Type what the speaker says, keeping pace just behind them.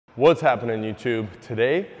What's happening, YouTube?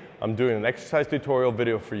 Today I'm doing an exercise tutorial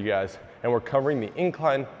video for you guys, and we're covering the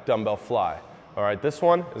incline dumbbell fly. All right, this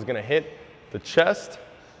one is going to hit the chest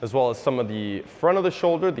as well as some of the front of the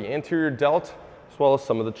shoulder, the anterior delt, as well as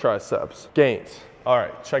some of the triceps gains. All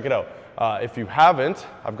right, check it out. If you haven't,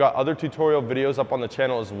 I've got other tutorial videos up on the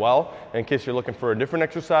channel as well. In case you're looking for a different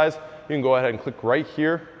exercise, you can go ahead and click right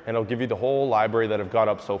here and it'll give you the whole library that I've got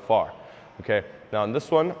up so far. Okay, now in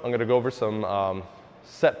this one, I'm gonna go over some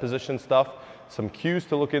set position stuff, some cues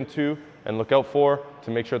to look into and look out for to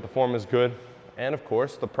make sure that the form is good, and of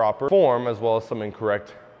course the proper form, as well as some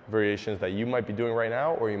incorrect variations that you might be doing right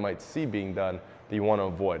now or you might see being done that you want to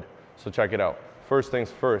avoid. So check it out. First things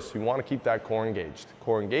first, you want to keep that core engaged.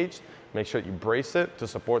 Core engaged, make sure that you brace it to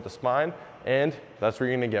support the spine, and that's where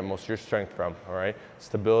you're going to get most of your strength from. All right,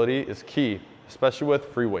 stability is key, especially with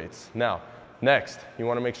free weights. Now next, you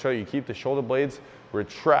want to make sure you keep the shoulder blades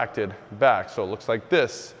retracted back so it looks like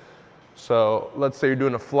this. So let's say you're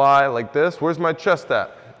doing a fly like this. Where's my chest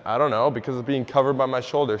at? I don't know, because it's being covered by my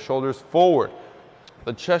shoulder. Shoulders forward.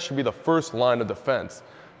 The chest should be the first line of defense.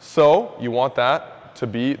 So you want that to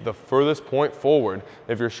be the furthest point forward.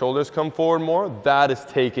 If your shoulders come forward more, that is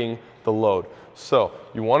taking the load. So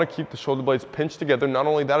you want to keep the shoulder blades pinched together. Not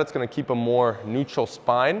only that, it's going to keep a more neutral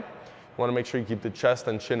spine. You want to make sure you keep the chest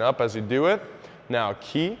and chin up as you do it. Now,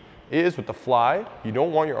 key is with the fly, you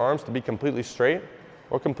don't want your arms to be completely straight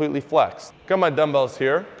or completely flexed. Got my dumbbells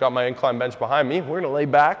here, got my incline bench behind me. We're gonna lay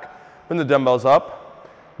back, bring the dumbbells up.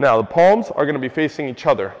 Now the palms are gonna be facing each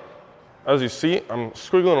other. As you see, I'm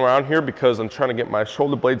squiggling around here because I'm trying to get my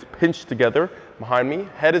shoulder blades pinched together behind me.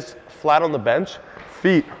 Head is flat on the bench,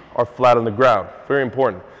 feet are flat on the ground. Very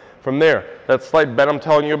important. From there, that slight bend I'm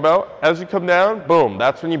telling you about, as you come down, boom,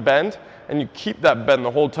 that's when you bend, and you keep that bend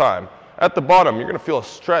the whole time. At the bottom, you're gonna feel a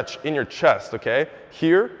stretch in your chest, okay?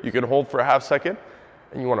 Here, you can hold for a half second,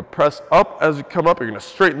 and you wanna press up as you come up. You're gonna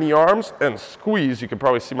straighten the arms and squeeze. You can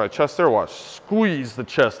probably see my chest there. Watch, squeeze the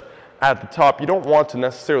chest at the top. You don't want to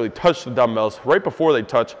necessarily touch the dumbbells right before they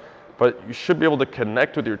touch, but you should be able to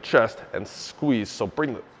connect with your chest and squeeze. So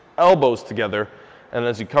bring the elbows together, and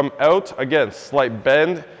as you come out, again, slight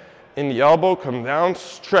bend in the elbow, come down,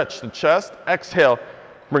 stretch the chest, exhale,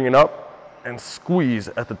 bring it up, and squeeze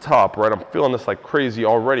at the top, right? I'm feeling this like crazy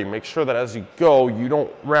already. Make sure that as you go, you don't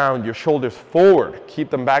round your shoulders forward. Keep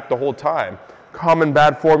them back the whole time. Common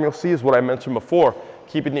bad form you'll see is what I mentioned before.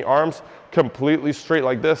 Keeping the arms completely straight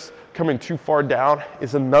like this, coming too far down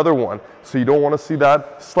is another one. So you don't want to see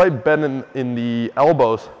that. Slight bend in the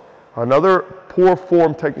elbows. Another poor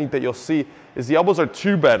form technique that you'll see is the elbows are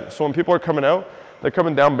too bent. So when people are coming out, they're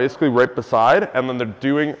coming down basically right beside, and then they're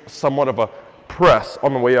doing somewhat of a press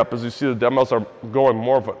on the way up. As you see, the dumbbells are going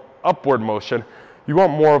more of an upward motion. You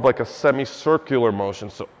want more of like a semicircular motion.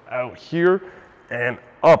 So out here and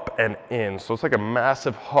up and in. So it's like a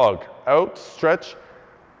massive hug. Out, stretch,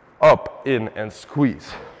 up, in, and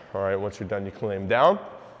squeeze. All right, once you're done, you can lay them down.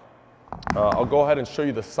 I'll go ahead and show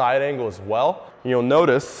you the side angle as well. You'll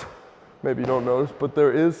notice, maybe you don't notice, but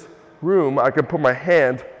there is room. I can put my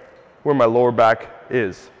hand where my lower back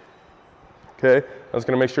is. Okay, that's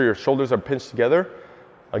gonna make sure your shoulders are pinched together.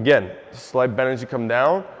 Again, slight bend as you come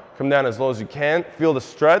down as low as you can. Feel the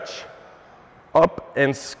stretch, up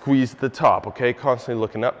and squeeze the top, okay? Constantly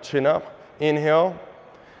looking up, chin up. Inhale,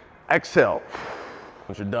 exhale.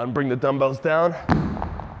 Once you're done, bring the dumbbells down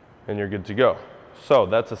and you're good to go. So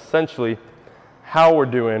that's essentially how we're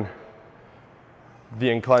doing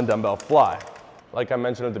the incline dumbbell fly. Like I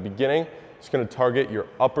mentioned at the beginning, it's gonna target your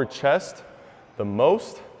upper chest the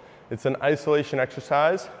most. It's an isolation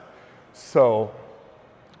exercise, so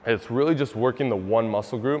it's really just working the one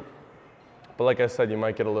muscle group. But like I said, you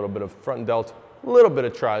might get a little bit of front delt, a little bit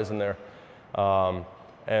of tris in there.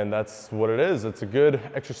 And that's what it is. It's a good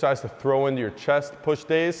exercise to throw into your chest push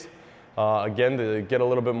days. Again, to get a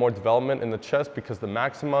little bit more development in the chest, because the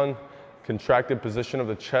maximum contracted position of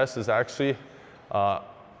the chest is actually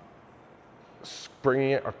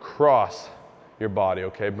bringing it across your body,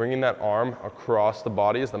 okay? Bringing that arm across the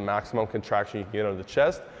body is the maximum contraction you can get out of the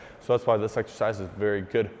chest. So that's why this exercise is very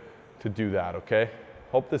good to do that, okay?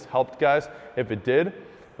 Hope this helped, guys. If it did,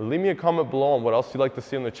 leave me a comment below on what else you'd like to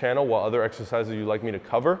see on the channel, what other exercises you'd like me to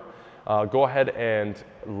cover. Go ahead and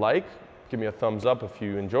give me a thumbs up if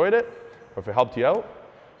you enjoyed it, or if it helped you out.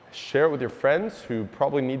 Share it with your friends who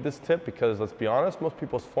probably need this tip, because let's be honest, most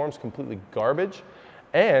people's form's completely garbage.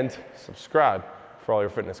 And subscribe for all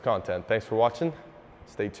your fitness content. Thanks for watching.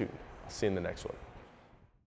 Stay tuned. I'll see you in the next one.